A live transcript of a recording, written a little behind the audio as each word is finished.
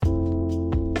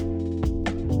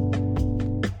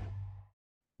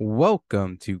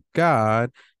Welcome to God,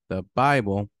 the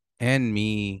Bible, and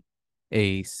Me,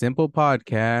 a simple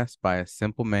podcast by a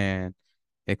simple man,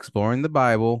 exploring the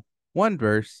Bible, one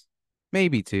verse,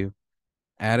 maybe two,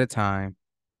 at a time.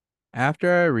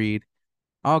 After I read,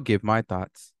 I'll give my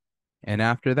thoughts. And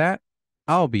after that,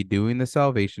 I'll be doing the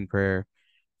salvation prayer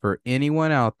for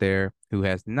anyone out there who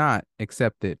has not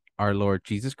accepted our Lord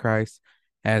Jesus Christ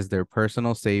as their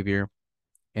personal Savior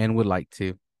and would like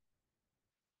to.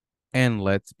 And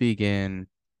let's begin.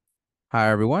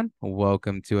 Hi, everyone.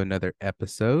 Welcome to another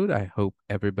episode. I hope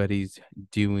everybody's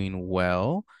doing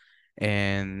well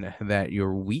and that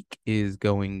your week is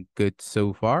going good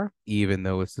so far. Even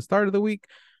though it's the start of the week,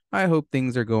 I hope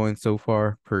things are going so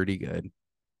far pretty good.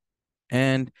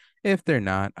 And if they're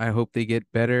not, I hope they get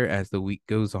better as the week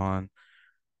goes on.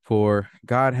 For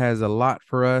God has a lot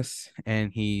for us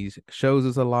and He shows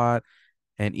us a lot.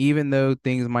 And even though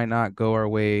things might not go our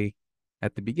way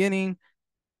at the beginning,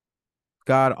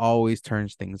 God always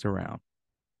turns things around.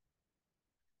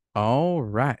 All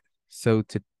right. So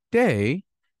today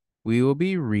we will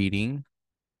be reading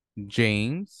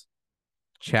James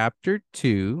chapter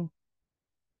 2,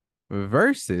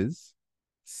 verses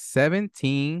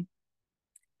 17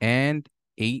 and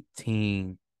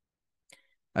 18.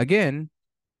 Again,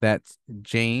 that's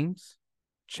James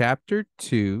chapter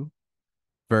 2,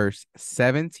 verse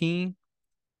 17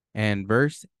 and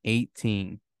verse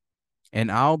 18. And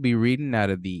I'll be reading out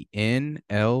of the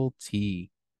NLT.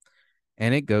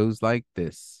 And it goes like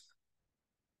this.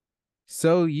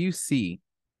 So you see,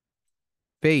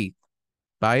 faith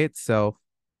by itself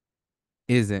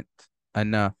isn't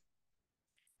enough.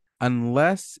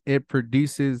 Unless it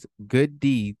produces good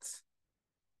deeds,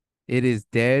 it is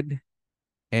dead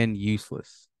and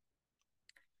useless.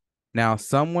 Now,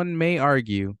 someone may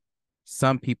argue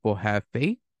some people have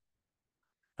faith,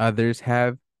 others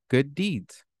have good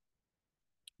deeds.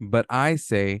 But I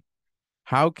say,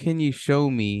 how can you show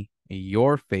me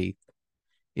your faith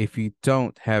if you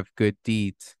don't have good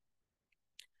deeds?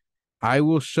 I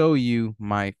will show you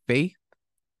my faith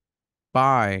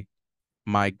by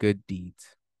my good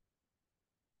deeds.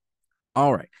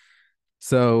 All right.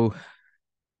 So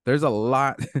there's a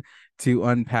lot to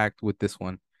unpack with this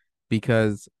one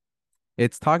because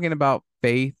it's talking about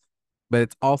faith, but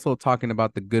it's also talking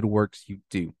about the good works you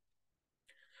do.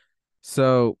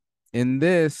 So in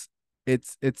this,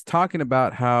 it's talking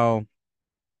about how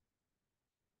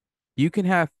you can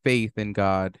have faith in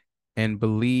God and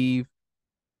believe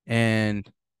and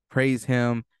praise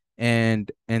him and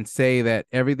say that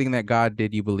everything that God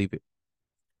did, you believe it.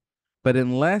 But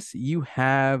unless you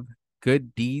have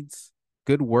good deeds,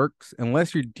 good works,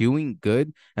 unless you're doing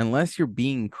good, unless you're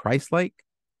being Christ-like,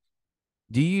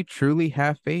 do you truly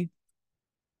have faith?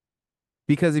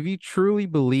 Because if you truly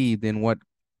believed in what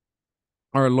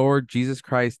our Lord Jesus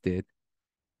Christ did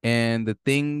and the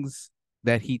things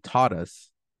that he taught us,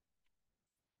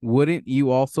 wouldn't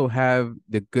you also have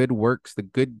the good works, the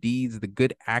good deeds, the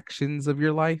good actions of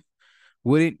your life?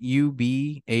 Wouldn't you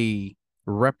be a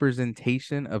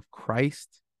representation of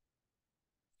Christ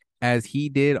as he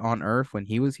did on earth when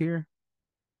he was here?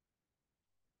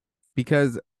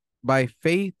 Because by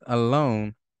faith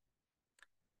alone,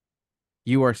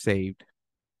 you are saved.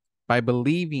 By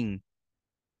believing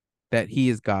that he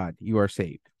is God, you are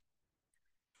saved.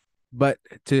 But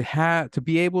to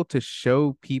be able to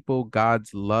show people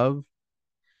God's love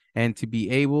and to be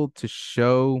able to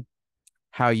show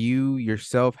how you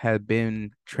yourself have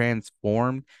been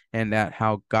transformed and that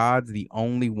how God's the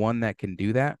only one that can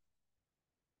do that,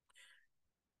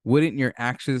 wouldn't your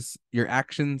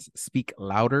actions speak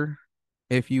louder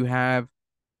if you have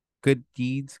good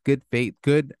deeds, good faith,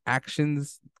 good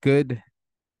actions, good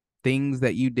things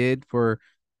that you did for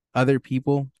other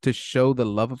people to show the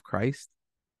love of Christ?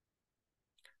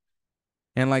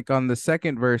 And like on the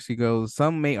second verse, he goes,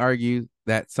 some may argue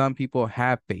that some people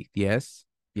have faith. Yes,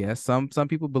 yes, some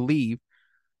people believe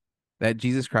that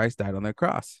Jesus Christ died on the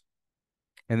cross.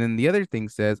 And then the other thing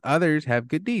says others have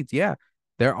good deeds. Yeah,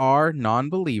 there are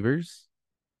non-believers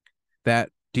that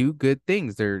do good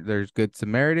things. There's good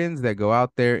Samaritans that go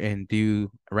out there and do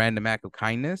a random act of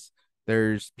kindness.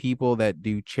 There's people that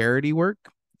do charity work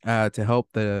to help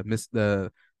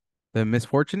the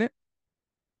misfortunate.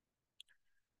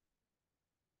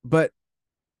 But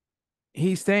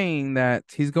he's saying that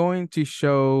he's going to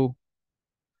show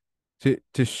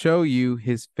you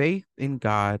his faith in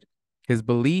God, his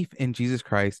belief in Jesus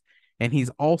Christ, and he's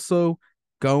also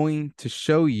going to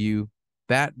show you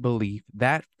that belief,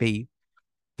 that faith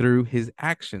through his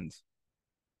actions.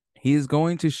 He is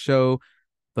going to show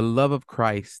the love of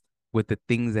Christ with the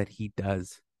things that he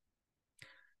does.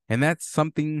 And that's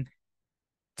something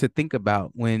to think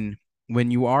about when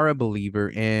you are a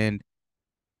believer, and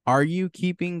are you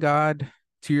keeping God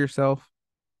to yourself?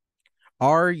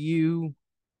 Are you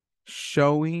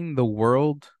showing the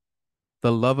world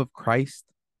the love of Christ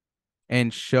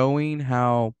and showing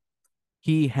how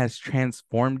he has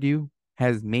transformed you,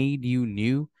 has made you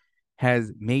new,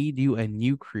 has made you a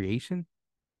new creation?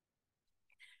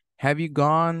 Have you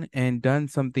gone and done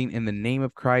something in the name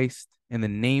of Christ, in the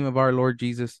name of our Lord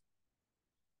Jesus,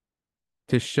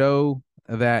 to show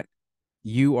that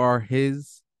you are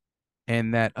his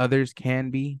and that others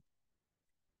can be?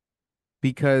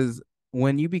 Because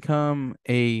when you become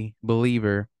a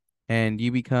believer and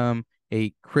you become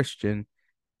a Christian,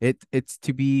 it's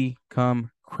to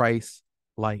become Christ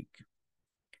like.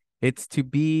 It's to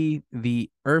be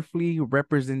the earthly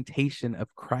representation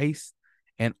of Christ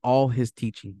and all his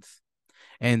teachings.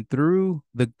 And through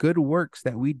the good works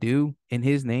that we do in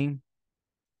his name,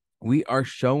 we are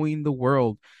showing the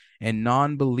world and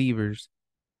non-believers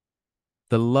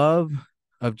the love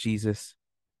of Jesus,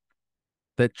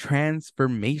 the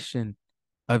transformation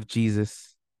of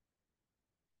Jesus,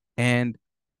 and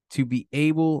to be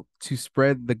able to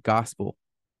spread the gospel,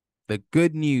 the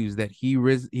good news that he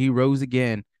rose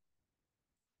again,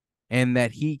 and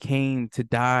that he came to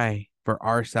die for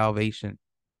our salvation.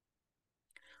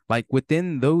 Like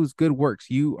within those good works,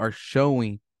 you are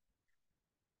showing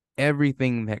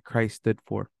everything that Christ stood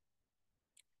for,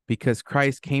 because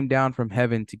Christ came down from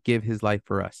heaven to give his life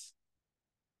for us.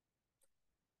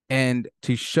 And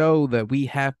to show that we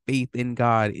have faith in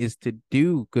God is to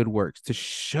do good works, to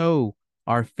show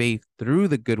our faith through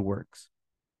the good works.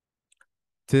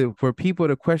 For people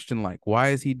to question, like, why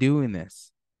is he doing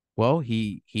this? Well,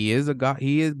 he is a God,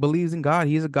 believes in God,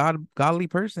 he is a godly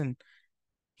person.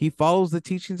 He follows the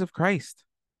teachings of Christ.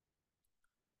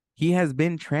 He has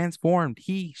been transformed.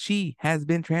 She has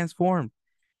been transformed.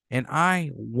 And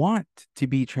I want to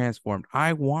be transformed.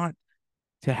 I want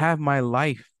to have my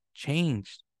life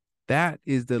changed. That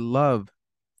is the love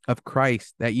of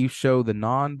Christ that you show the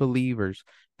non-believers,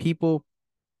 people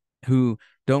who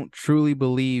don't truly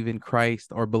believe in Christ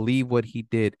or believe what he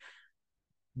did.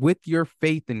 With your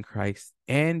faith in Christ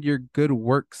and your good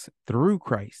works through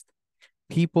Christ,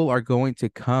 people are going to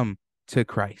come to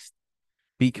Christ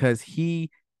because he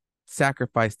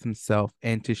sacrificed himself.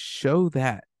 And to show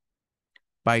that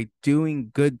by doing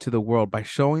good to the world, by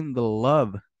showing the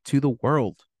love to the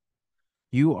world,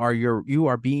 you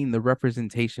are being the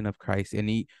representation of Christ.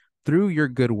 And through your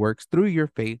good works, through your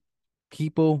faith,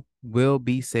 people will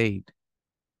be saved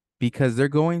because they're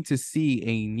going to see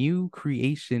a new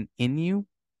creation in you,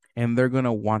 and they're going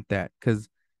to want that, because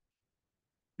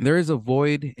there is a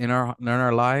void in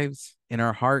our lives, in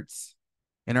our hearts,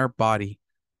 in our body,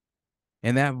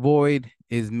 and that void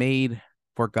is made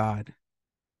for God.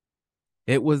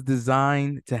 It was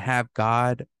designed to have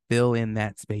God fill in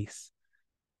that space.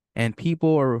 And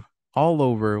people are all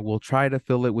over will try to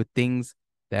fill it with things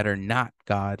that are not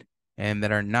God and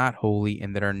that are not holy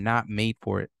and that are not made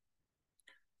for it.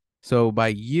 So by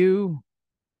you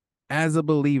as a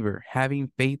believer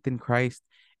having faith in Christ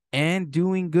and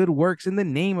doing good works in the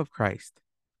name of Christ,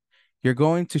 you're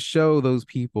going to show those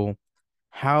people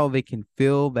how they can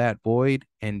fill that void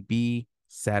and be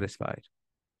satisfied.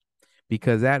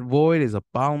 Because that void is a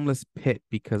bottomless pit,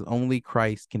 because only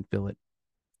Christ can fill it.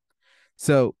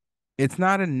 So it's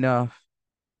not enough.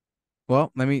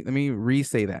 Well, let me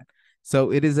re-say that.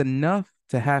 So it is enough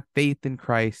to have faith in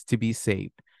Christ to be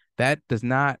saved. That does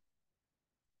not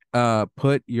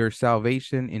put your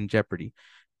salvation in jeopardy,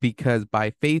 because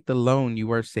by faith alone you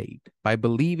are saved. By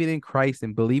believing in Christ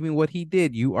and believing what he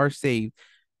did, you are saved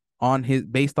on his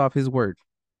based off his word.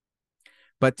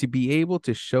 But to be able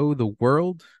to show the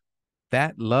world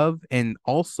that love and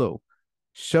also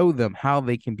show them how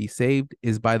they can be saved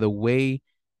is by the way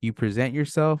you present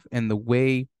yourself and the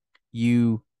way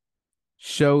you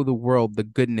show the world the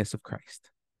goodness of Christ.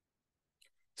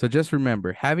 So just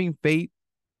remember, having faith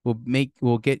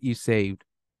will get you saved,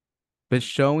 but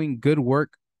showing good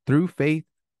work through faith,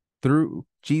 through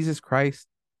Jesus Christ,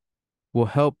 will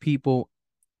help people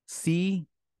see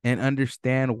and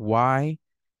understand why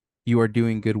you are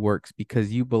doing good works,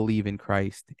 because you believe in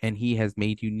Christ and he has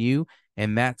made you new.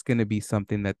 And that's going to be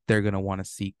something that they're going to want to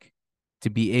seek,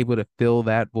 to be able to fill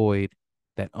that void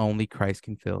that only Christ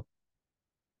can fill.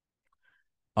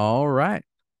 All right.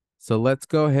 So let's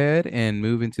go ahead and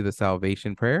move into the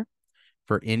salvation prayer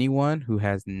for anyone who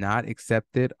has not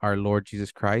accepted our Lord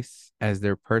Jesus Christ as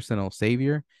their personal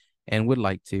savior and would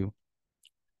like to.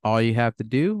 All you have to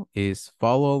do is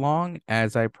follow along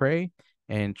as I pray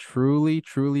and truly,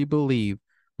 truly believe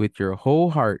with your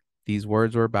whole heart these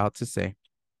words we're about to say.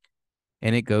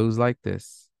 And it goes like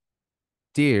this.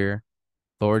 Dear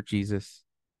Lord Jesus,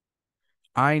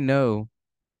 I know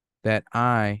that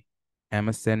I am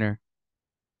a sinner,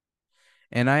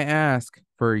 and I ask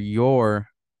for your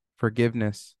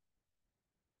forgiveness.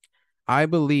 I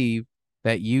believe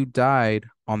that you died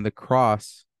on the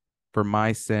cross for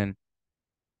my sin,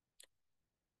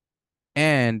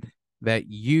 and that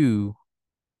you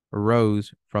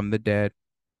rose from the dead.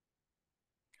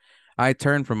 I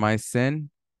turn from my sin,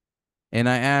 and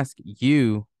I ask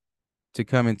you to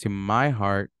come into my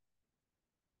heart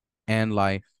and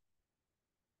life.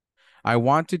 I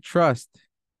want to trust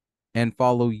and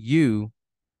follow you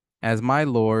as my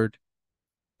Lord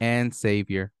and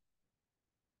Savior.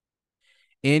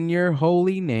 In your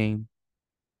holy name,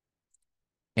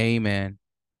 amen.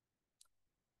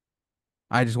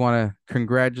 I just want to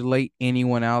congratulate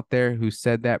anyone out there who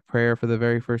said that prayer for the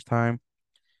very first time.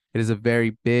 It is a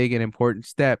very big and important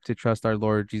step to trust our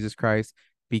Lord Jesus Christ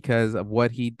because of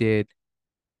what he did.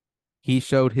 He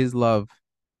showed his love.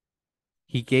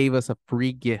 He gave us a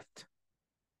free gift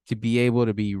to be able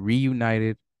to be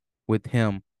reunited with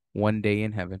him one day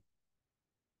in heaven.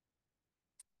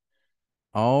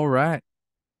 All right.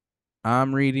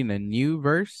 I'm reading a new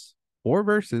verse or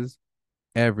verses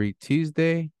every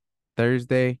Tuesday,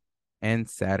 Thursday, and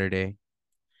Saturday.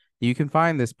 You can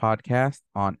find this podcast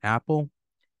on Apple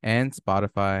and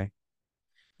Spotify.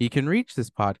 You can reach this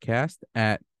podcast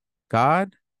at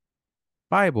God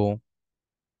Bible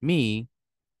Me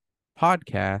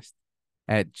Podcast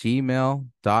at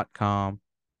gmail.com.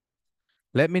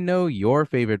 Let me know your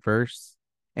favorite verse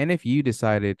and if you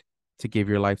decided to give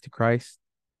your life to Christ.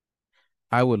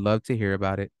 I would love to hear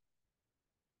about it.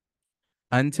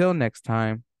 Until next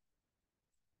time,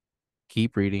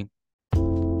 keep reading.